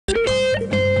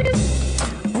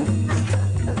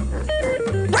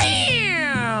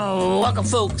Welcome,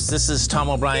 folks. This is Tom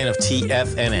O'Brien of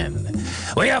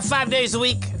TFNN. We go 5 days a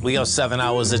week. We go 7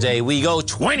 hours a day. We go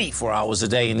 24 hours a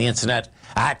day in the internet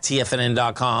at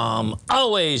TFNN.com.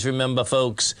 Always remember,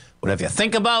 folks, whatever you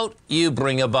think about, you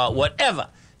bring about. Whatever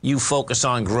you focus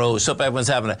on grows. Hope everyone's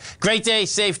having a great day,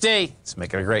 safe day. Let's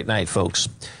make it a great night, folks.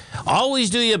 Always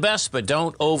do your best, but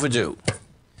don't overdo.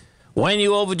 When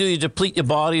you overdo, you deplete your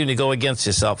body and you go against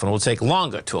yourself, and it will take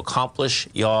longer to accomplish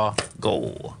your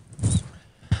goal.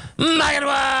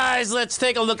 Market-wise, let's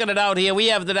take a look at it out here. We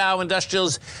have the Dow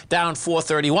Industrials down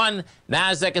 431.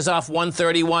 NASDAQ is off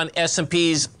 131.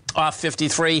 S&P's off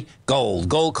 53.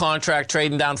 Gold contract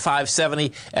trading down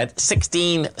 570 at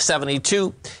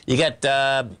 1672. You get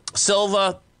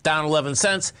silver down 11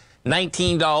 cents.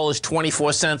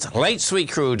 $19.24. Light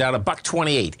sweet crude down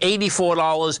 $1.28.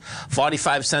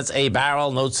 $84.45 a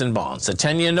barrel. Notes and bonds. The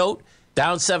 10-year note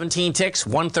down 17 ticks,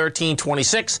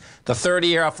 113.26. The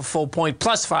 30-year off a full point,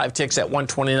 plus 5 ticks at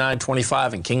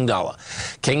 129.25. And King Dollar.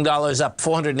 King Dollar is up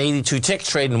 482 ticks,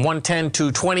 trading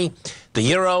 110.220. The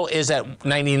euro is at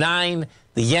 99.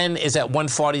 The yen is at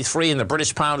 143, and the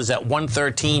British pound is at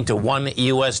 113 to $1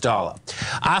 US. Our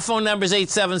phone number is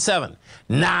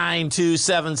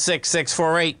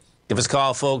 877-927-6648. Give us a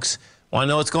call, folks. Want to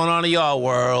know what's going on in your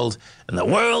world? In the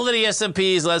world of the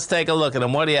S&Ps, let's take a look at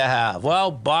them. What do you have?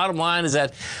 Well, bottom line is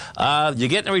that you're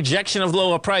getting a rejection of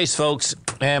lower price, folks.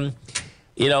 And,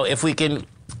 you know, if we can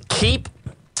keep,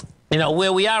 you know,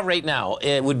 where we are right now,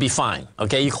 it would be fine.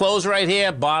 Okay, you close right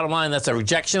here. Bottom line, that's a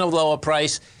rejection of lower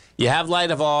price. You have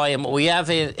lighter volume. We have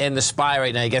in the SPY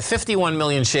right now, you get 51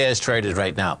 million shares traded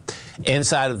right now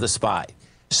inside of the SPY.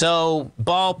 So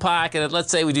ballpark, and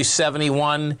let's say we do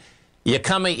 71, you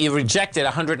rejected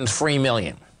 103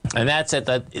 million. And that's at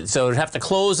the, so it'd have to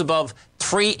close above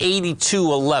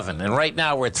 382.11. And right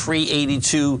now we're at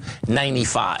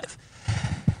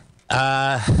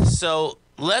 382.95. So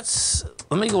let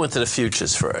me go into the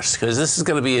futures first, because this is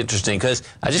going to be interesting, because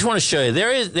I just want to show you,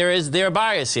 there are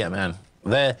buyers here, man.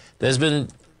 There's been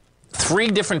 3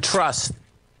 different trusts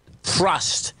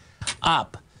thrust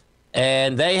up,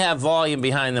 and they have volume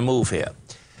behind the move here.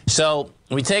 So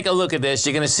when we take a look at this,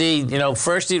 you're going to see, you know,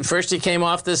 first you came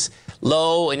off this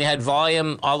low, and you had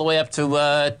volume all the way up to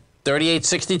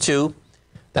 38.62.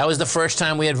 That was the first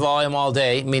time we had volume all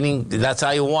day, meaning that's how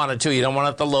you want it to. You don't want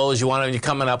it at the lows. You want it when you're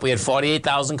coming up. We had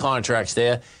 48,000 contracts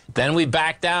there. Then we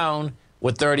backed down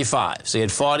with 35. So you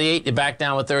had 48, you back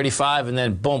down with 35, and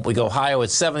then boom, we go higher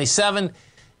with 77.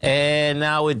 And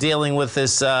now we're dealing with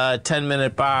this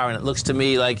 10-minute bar, and it looks to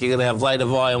me like you're going to have lighter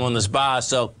volume on this bar.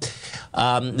 So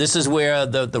this is where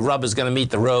the rubber's going to meet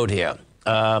the road here.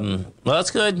 Well,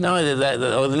 that's good. No,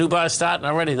 the new bar's starting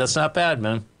already. That's not bad,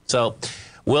 man. So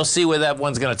we'll see where that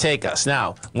one's going to take us.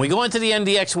 Now, when we go into the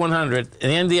NDX 100,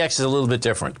 and the NDX is a little bit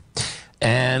different.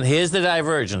 And here's the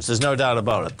divergence. There's no doubt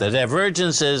about it. The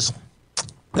divergence is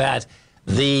that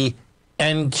the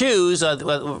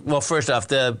NQs, well, first off,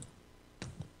 the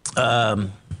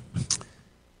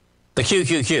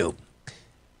QQQ,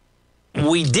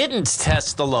 we didn't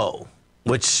test the low,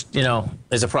 which, you know,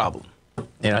 is a problem.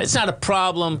 You know, it's not a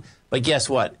problem, but guess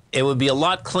what? It would be a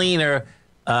lot cleaner,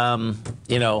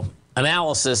 you know,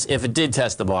 analysis if it did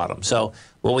test the bottom. So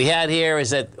what we had here is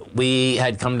that we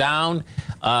had come down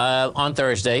on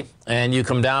Thursday, and you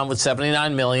come down with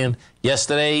 79 million.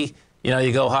 Yesterday, you know,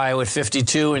 you go higher with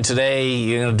 52, and today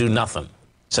you're going to do nothing.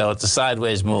 So it's a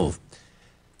sideways move.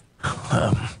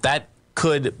 That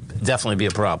could definitely be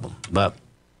a problem. But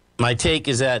my take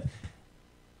is that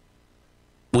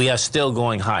we are still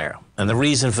going higher. And the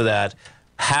reason for that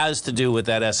has to do with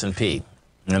that S&P.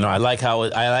 You know, I like how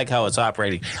it's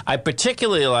operating. I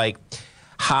particularly like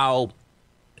how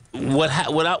what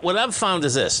I've found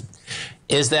is this,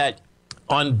 is that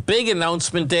on big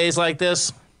announcement days like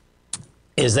this,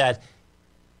 is that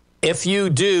if you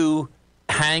do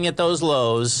hang at those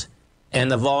lows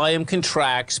and the volume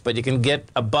contracts, but you can get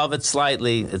above it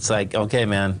slightly, it's like, okay,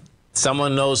 man,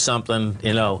 someone knows something,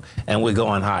 you know, and we're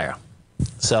going higher.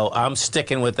 So I'm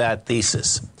sticking with that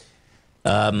thesis.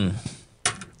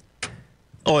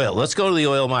 Oil. Let's go to the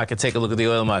oil market, take a look at the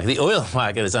oil market. The oil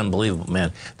market is unbelievable,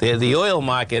 man. The oil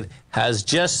market has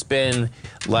just been,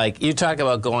 like, you talk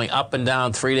about going up and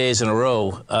down 3 days in a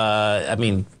row. I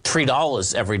mean,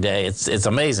 $3 every day. It's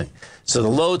amazing. So the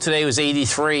low today was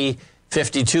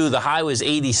 83.52. The high was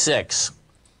 86.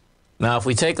 Now, if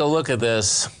we take a look at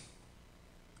this,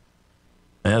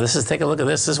 yeah, take a look at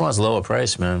this. This one's lower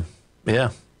price, man. Yeah.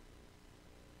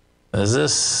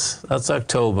 That's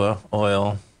October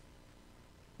oil.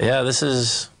 Yeah, this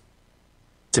is,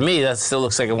 to me, that still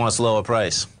looks like it wants lower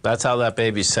price. That's how that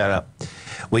baby's set up.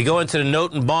 We go into the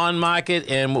note and bond market,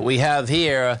 and what we have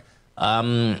here,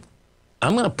 I'm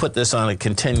going to put this on a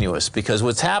continuous because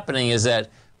what's happening is that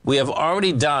we have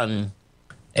already done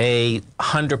a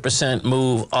 100%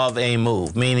 move of a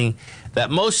move, meaning that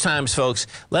most times, folks,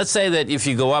 let's say that if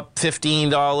you go up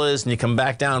 $15 and you come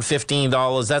back down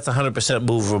 $15, that's a 100%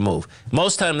 move or move.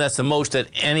 Most time, that's the most that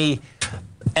any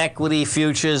equity,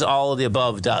 futures, all of the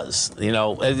above does. You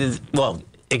know, well,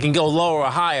 it can go lower or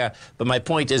higher, but my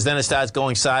point is then it starts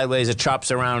going sideways, it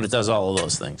chops around, it does all of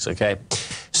those things, okay?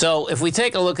 So if we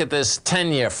take a look at this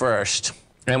 10-year first,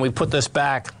 and we put this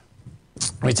back,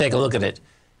 we take a look at it,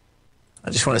 I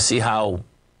just want to see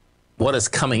what it's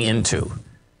coming into.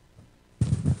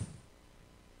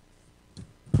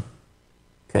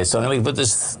 Okay, so I'm going to put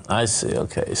this, I see,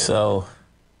 okay, so,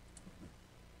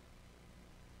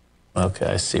 okay,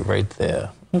 I see right there.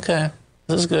 Okay,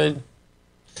 this is good.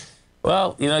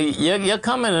 Well, you know, you're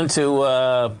coming into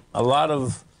a lot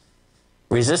of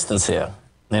resistance here,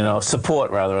 you know,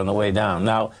 support rather on the way down.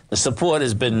 Now, the support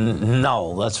has been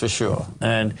null, that's for sure.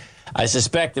 And I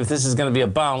suspect if this is going to be a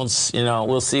bounce, you know,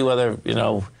 we'll see whether, you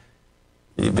know,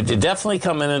 but you're definitely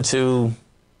coming into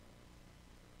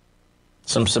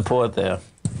some support there.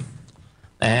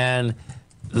 And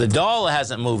the dollar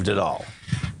hasn't moved at all.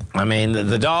 I mean,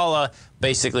 the dollar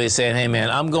basically is saying, hey, man,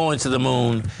 I'm going to the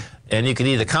moon, and you can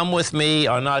either come with me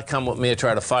or not come with me or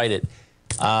try to fight it.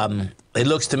 It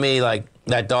looks to me like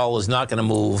that dollar is not going to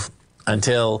move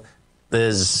until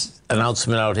there's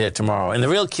announcement out here tomorrow. And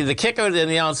the kicker in the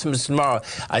announcement tomorrow,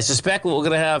 I suspect what we're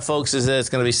going to have, folks, is that it's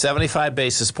going to be 75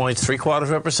 basis points,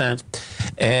 0.75%.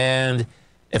 And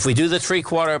if we do the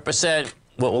 0.75%,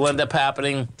 what will end up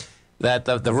happening, that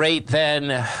the rate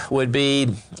then would be,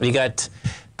 you got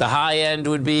the high end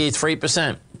would be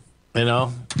 3%, you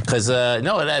know, because,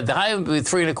 no, the high end would be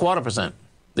 3.25%.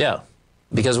 Yeah.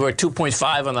 Because we're at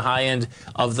 2.5 on the high end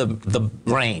of the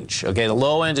range. Okay, the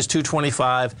low end is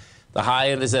 2.25. The high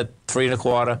end is at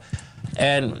 3.25.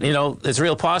 And, you know, it's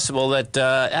real possible that,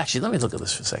 actually, let me look at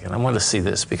this for a second. I want to see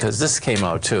this because this came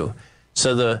out too.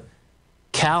 So the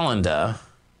calendar,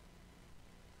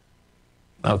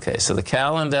 okay, so the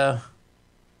calendar,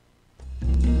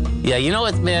 yeah, you know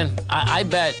what, man, I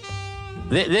bet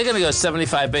they're going to go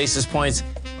 75 basis points.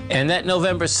 And that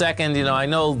November 2nd, you know, I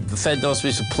know the Fed don't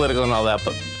speak so political and all that,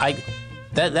 but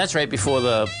that's right before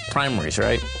the primaries,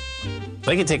 right?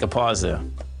 They can take a pause there.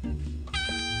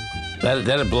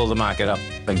 That'd blow the market up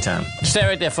big time. Stay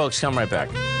right there, folks. Come right back.